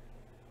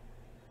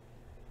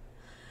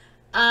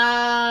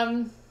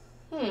 I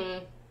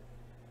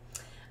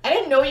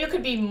didn't know you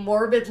could be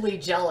morbidly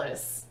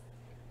jealous.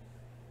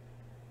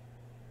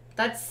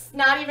 That's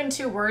not even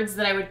two words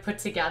that I would put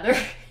together.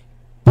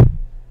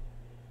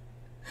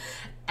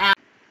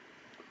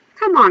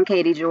 Come on,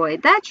 Katie Joy.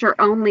 That's your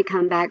only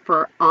comeback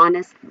for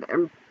honest,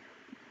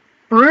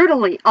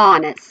 brutally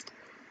honest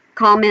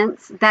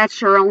comments.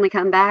 That's your only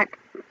comeback.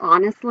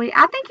 Honestly,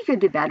 I think you could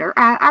do better.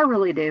 I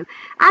really do.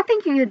 I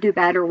think you could do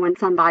better when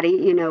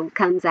somebody,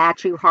 comes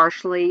at you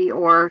harshly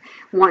or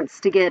wants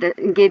to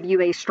give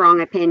you a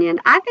strong opinion.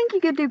 I think you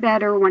could do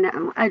better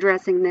when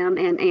addressing them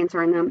and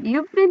answering them.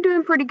 You've been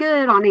doing pretty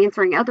good on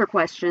answering other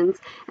questions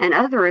and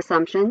other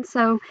assumptions.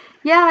 So,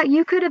 yeah,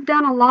 you could have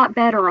done a lot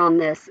better on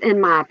this, in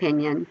my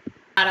opinion.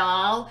 At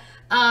all.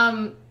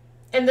 And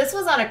this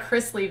was on a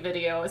Chrisley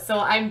video, so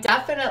I'm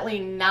definitely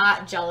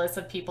not jealous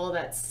of people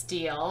that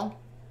steal.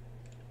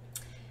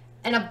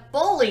 And a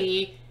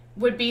bully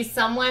would be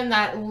someone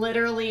that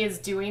literally is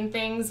doing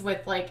things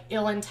with like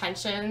ill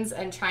intentions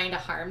and trying to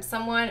harm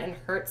someone and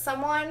hurt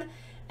someone.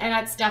 And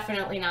that's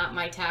definitely not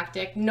my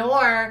tactic,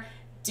 nor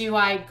do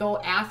I go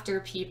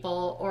after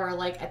people or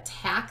like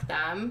attack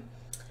them.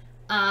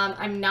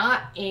 I'm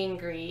not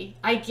angry.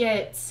 I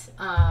get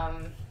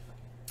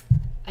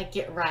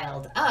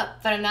riled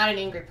up, but I'm not an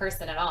angry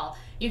person at all.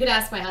 You could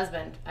ask my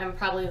husband. I'm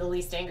probably the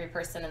least angry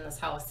person in this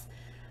house.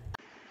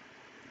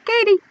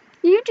 Katie,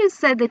 you just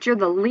said that you're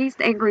the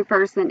least angry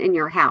person in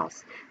your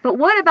house. But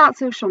what about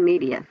social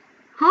media?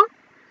 Huh?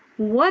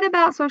 What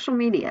about social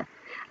media?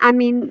 I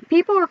mean,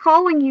 people are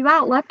calling you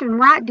out left and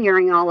right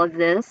during all of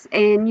this,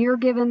 and you're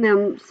giving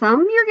them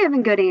you're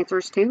giving good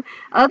answers to,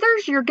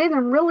 others you're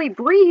giving really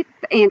brief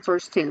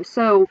answers to.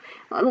 So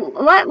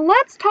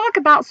let's talk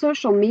about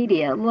social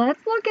media.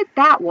 Let's look at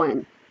that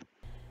one.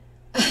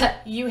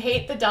 You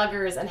hate the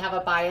Duggars and have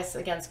a bias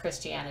against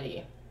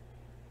Christianity.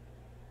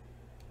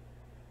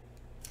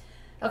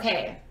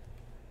 Okay,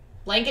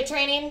 blanket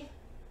training,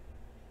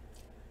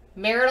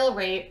 marital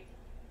rape,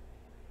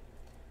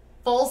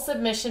 full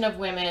submission of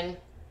women,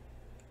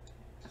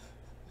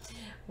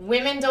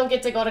 women don't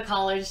get to go to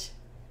college,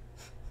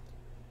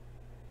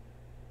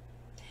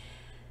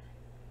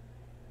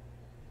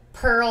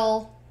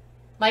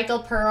 Michael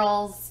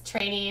Pearl's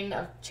training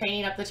up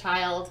the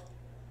child,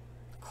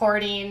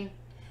 courting.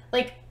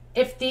 Like,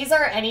 if these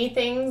are any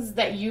things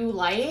that you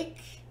like,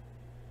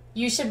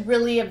 you should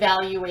really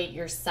evaluate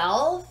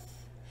yourself.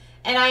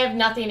 And I have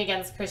nothing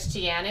against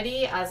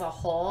Christianity as a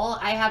whole.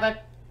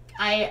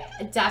 I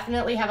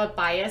definitely have a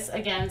bias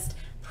against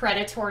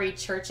predatory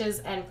churches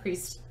and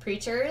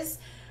preachers.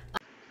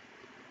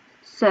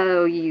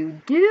 So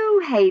you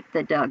do hate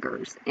the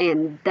Duggars,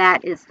 and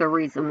that is the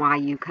reason why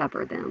you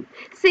cover them.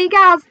 See,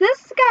 guys,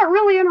 this got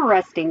really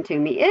interesting to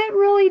me. It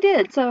really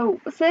did. So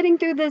sitting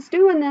through this,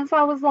 doing this,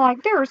 I was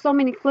like, there are so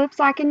many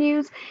clips I can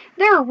use.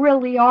 There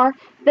really are.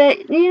 But,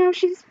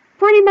 she's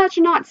pretty much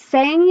not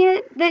saying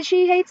it that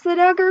she hates the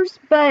Duggars,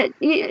 but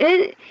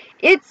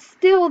it's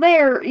still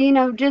there,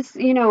 just,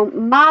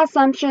 my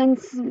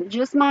assumptions,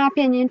 just my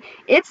opinion,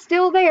 it's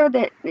still there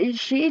that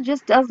she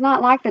just does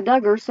not like the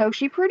Duggars, so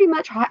she pretty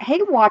much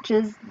hate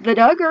watches the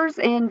Duggars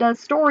and does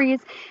stories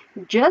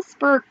just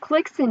for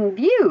clicks and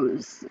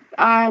views.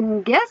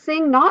 I'm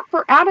guessing not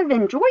for out of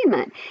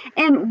enjoyment.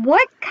 And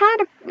what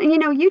kind of,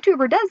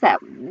 YouTuber does that?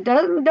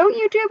 Don't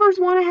YouTubers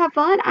want to have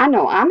fun? I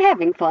know I'm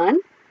having fun.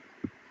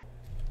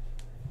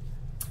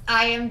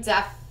 I am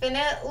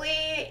definitely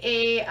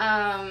a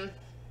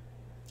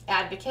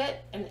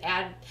advocate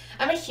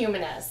I'm a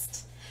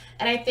humanist,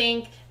 and I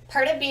think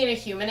part of being a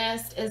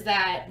humanist is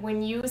that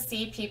when you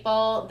see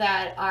people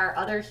that are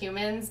other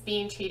humans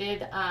being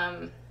treated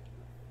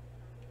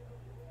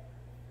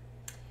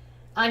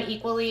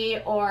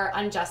unequally or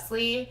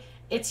unjustly,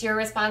 it's your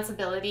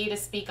responsibility to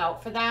speak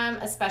out for them,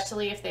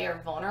 especially if they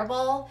are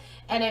vulnerable.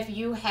 And if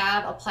you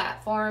have a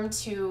platform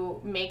to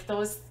make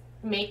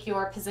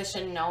your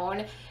position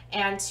known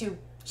and to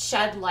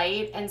shed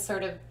light and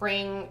sort of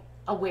bring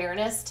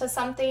awareness to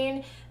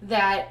something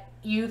that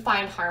you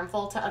find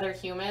harmful to other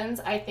humans,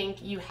 I think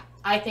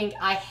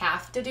I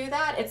have to do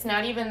that. It's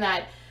not even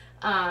that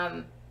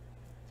I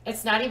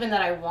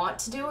want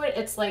to do it.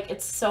 It's like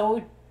it's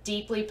so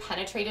deeply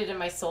penetrated in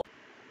my soul.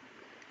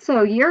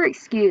 So your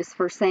excuse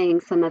for saying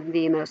some of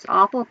the most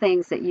awful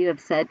things that you have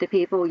said to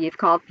people, you've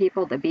called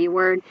people the B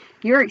word,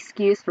 your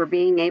excuse for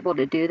being able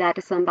to do that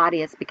to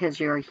somebody is because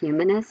you're a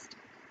humanist?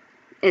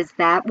 Is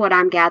that what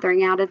I'm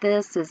gathering out of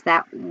this? Is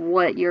that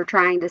what you're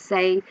trying to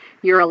say?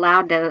 You're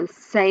allowed to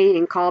say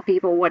and call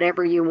people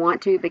whatever you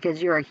want to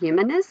because you're a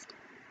humanist?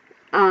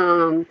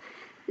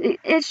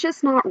 It's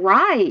just not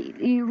right.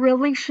 You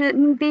really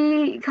shouldn't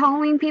be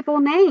calling people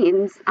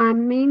names. I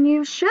mean,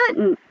 you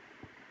shouldn't.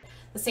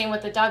 The same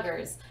with the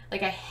Duggars.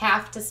 Like, I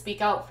have to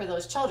speak out for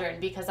those children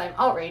because I'm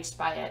outraged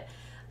by it.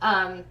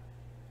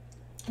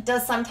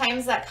 Does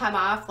sometimes that come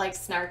off like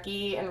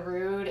snarky and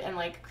rude and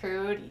like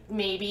crude?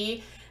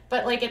 Maybe.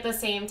 But like at the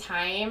same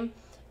time,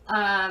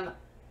 I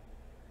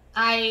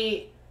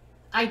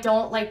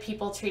don't like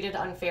people treated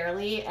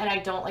unfairly, and I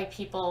don't like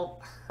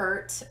people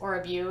hurt or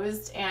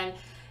abused. And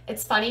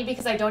it's funny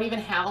because I don't even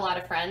have a lot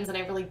of friends, and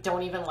I really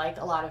don't even like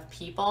a lot of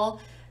people,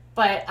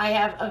 but I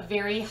have a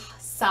very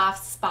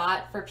soft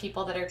spot for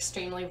people that are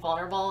extremely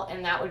vulnerable,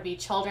 and that would be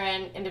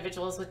children,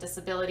 individuals with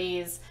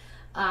disabilities,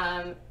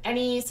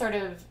 any sort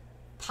of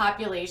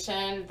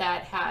population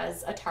that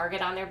has a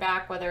target on their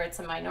back, whether it's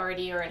a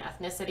minority or an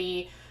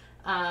ethnicity,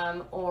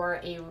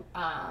 or a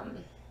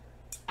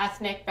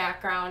ethnic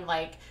background,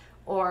 like,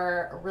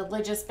 or a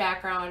religious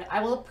background.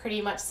 I will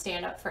pretty much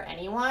stand up for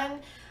anyone,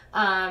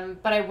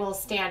 but I will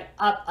stand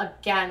up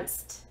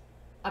against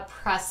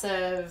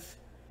oppressive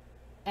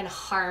and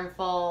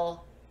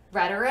harmful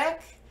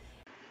rhetoric.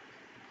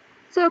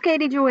 So,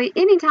 Katie Joy,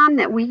 anytime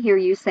that we hear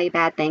you say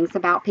bad things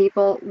about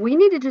people, we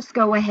need to just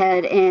go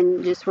ahead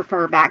and just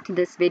refer back to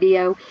this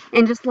video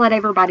and just let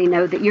everybody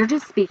know that you're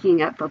just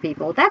speaking up for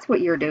people. That's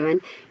what you're doing.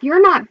 You're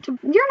not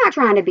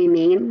trying to be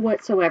mean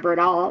whatsoever at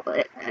all.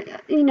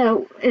 You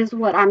know, is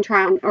what I'm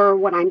trying, or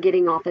what I'm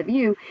getting off of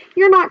you.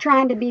 You're not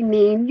trying to be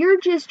mean.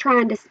 You're just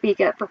trying to speak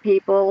up for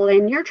people,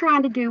 and you're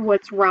trying to do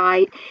what's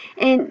right.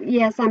 And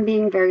yes, I'm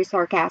being very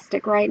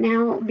sarcastic right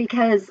now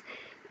because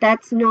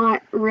that's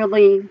not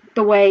really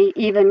the way,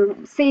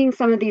 even seeing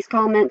some of these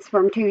comments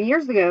from 2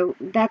 years ago,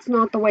 that's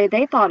not the way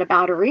they thought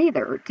about her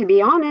either. To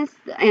be honest,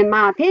 in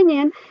my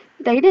opinion,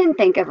 they didn't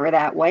think of her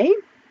that way.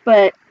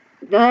 But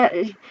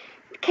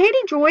Katie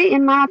Joy,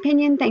 in my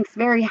opinion, thinks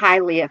very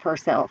highly of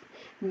herself.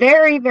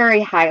 Very, very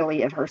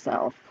highly of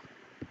herself.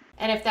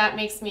 And if that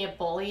makes me a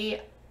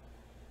bully,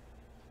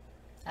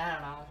 I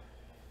don't know.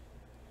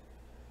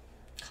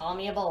 Call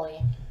me a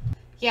bully.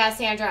 Yeah,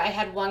 Sandra, I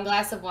had one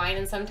glass of wine,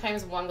 and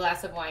sometimes one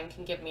glass of wine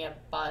can give me a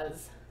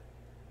buzz.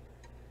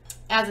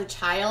 As a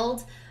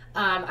child,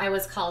 I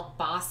was called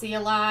bossy a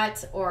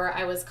lot, or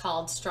I was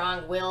called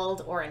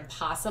strong-willed or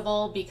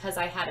impossible because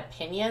I had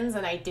opinions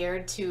and I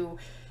dared to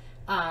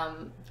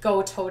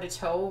go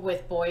toe-to-toe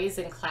with boys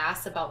in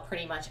class about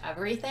pretty much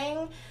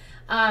everything.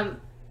 And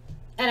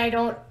I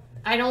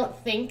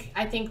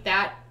think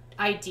that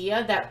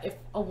idea that if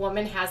a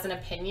woman has an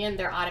opinion,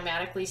 they're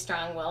automatically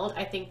strong-willed,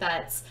 I think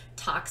that's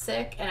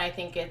toxic, and I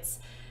think it's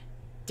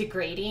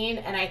degrading,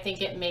 and I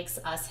think it makes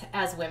us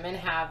as women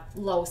have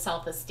low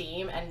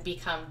self-esteem and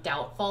become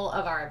doubtful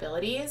of our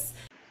abilities.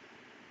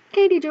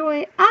 Katie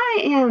Joy,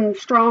 I am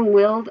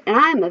strong-willed, and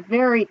I am a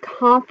very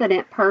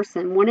confident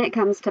person when it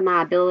comes to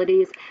my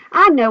abilities.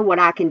 I know what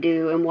I can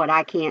do and what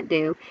I can't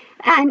do.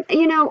 And,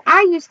 you know,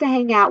 I used to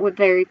hang out with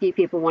very few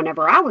people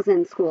whenever I was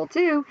in school,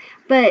 too.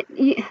 But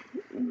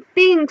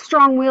being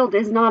strong-willed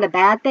is not a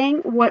bad thing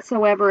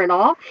whatsoever at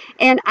all.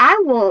 And I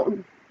will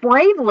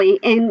bravely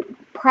and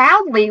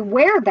proudly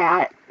wear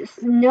that,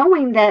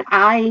 knowing that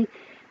I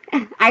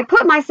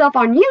put myself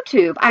on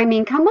YouTube. I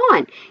mean, come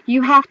on.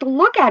 You have to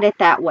look at it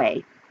that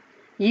way.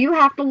 You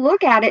have to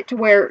look at it to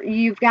where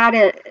you've got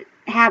to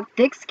have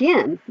thick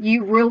skin.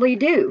 You really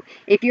do.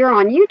 If you're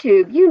on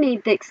YouTube, you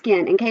need thick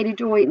skin. And Katie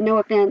Joy, no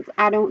offense,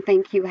 I don't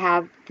think you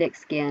have thick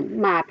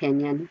skin, my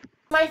opinion.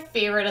 My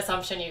favorite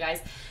assumption, you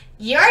guys.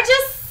 You're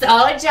just so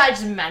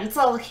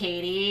judgmental,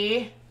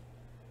 Katie.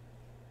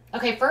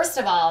 Okay, first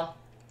of all,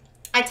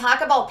 I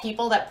talk about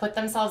people that put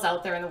themselves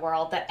out there in the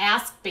world, that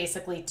ask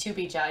basically to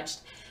be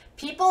judged.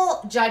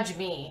 People judge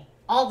me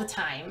all the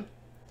time.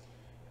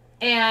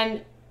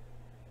 And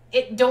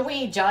don't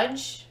we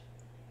judge?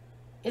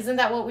 Isn't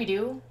that what we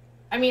do?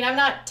 I mean, I'm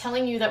not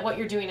telling you that what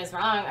you're doing is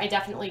wrong. I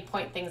definitely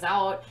point things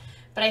out.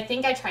 But I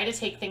think I try to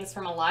take things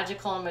from a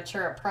logical and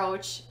mature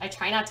approach. I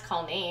try not to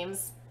call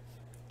names.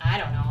 I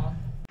don't know.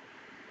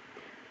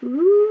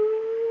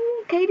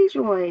 Ooh, Katie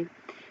Joy.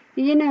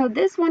 You know,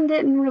 this one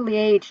didn't really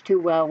age too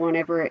well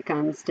whenever it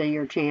comes to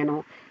your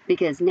channel,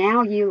 because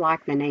now you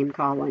like the name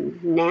calling.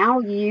 Now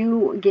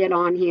you get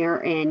on here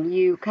and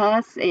you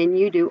cuss and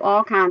you do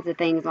all kinds of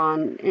things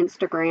on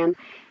Instagram,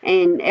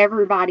 and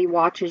everybody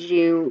watches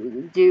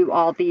you do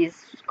all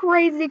these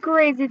crazy,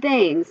 crazy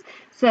things.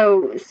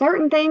 So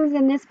certain things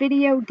in this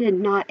video did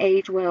not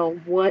age well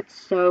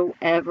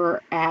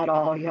whatsoever at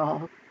all,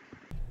 y'all.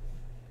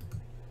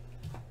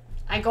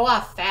 I go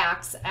off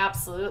facts,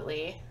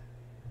 absolutely.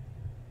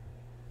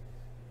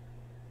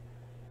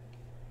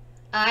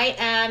 I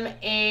am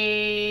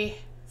a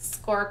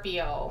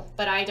Scorpio,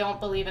 but I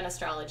don't believe in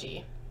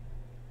astrology.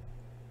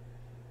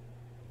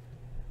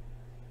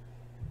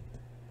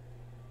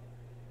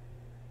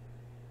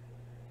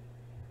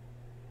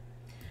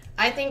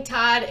 I think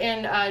Todd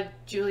and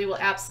Julie will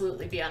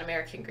absolutely be on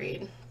American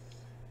Greed.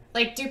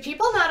 Like, do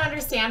people not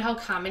understand how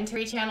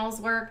commentary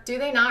channels work? Do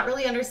they not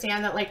really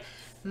understand that, like,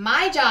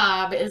 my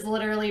job is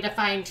literally to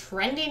find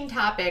trending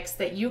topics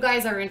that you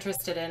guys are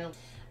interested in?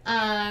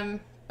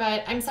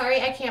 But I'm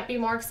sorry I can't be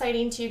more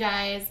exciting to you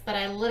guys, but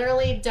I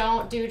literally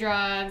don't do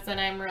drugs and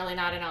I'm really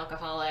not an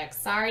alcoholic.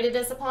 Sorry to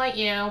disappoint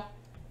you.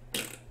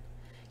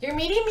 You're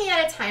meeting me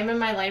at a time in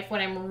my life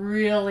when I'm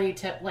really,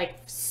 like,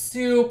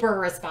 super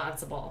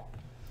responsible.